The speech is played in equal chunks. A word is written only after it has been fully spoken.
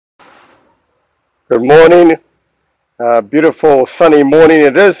Good morning. Beautiful sunny morning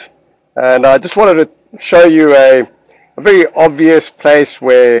it is. And I just wanted to show you a very obvious place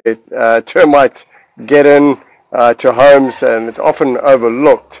where termites get in to homes, and it's often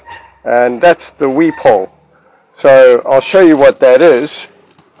overlooked. And that's the weep hole. So I'll show you what that is.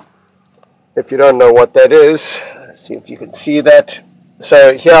 If you don't know what that is, let's see if you can see that.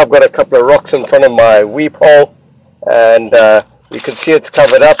 So here I've got a couple of rocks in front of my weep hole, and you can see it's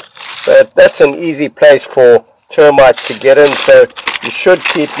covered up, but that's an easy place for termites to get in, so you should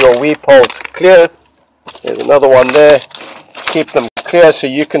keep your weep holes clear. There's another one there. Keep them clear so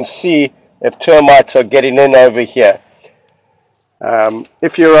you can see if termites are getting in over here.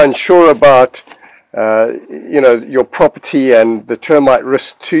 If you're unsure about your property and the termite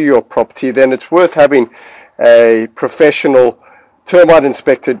risk to your property, then it's worth having a professional termite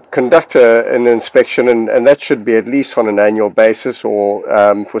inspector conduct an inspection, and that should be at least on an annual basis, or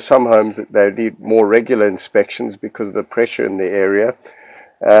for some homes they need more regular inspections because of the pressure in the area.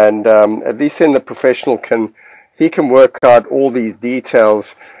 And at least then the professional can work out all these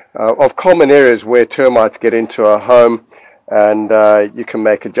details of common areas where termites get into a home, and you can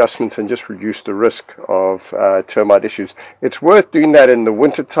make adjustments and just reduce the risk of termite issues. It's worth doing that in the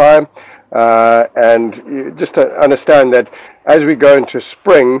winter time, and just to understand that as we go into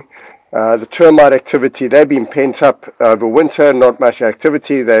spring, the termite activity, they've been pent up over winter, not much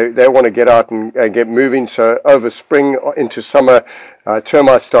activity. They want to get out and get moving. So over spring into summer,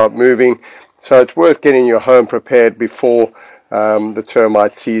 termites start moving. So it's worth getting your home prepared before the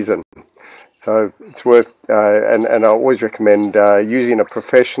termite season. So it's worth, and I always recommend using a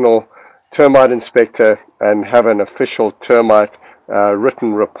professional termite inspector and have an official termite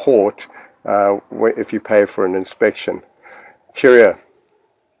written report if you pay for an inspection. Cheerio.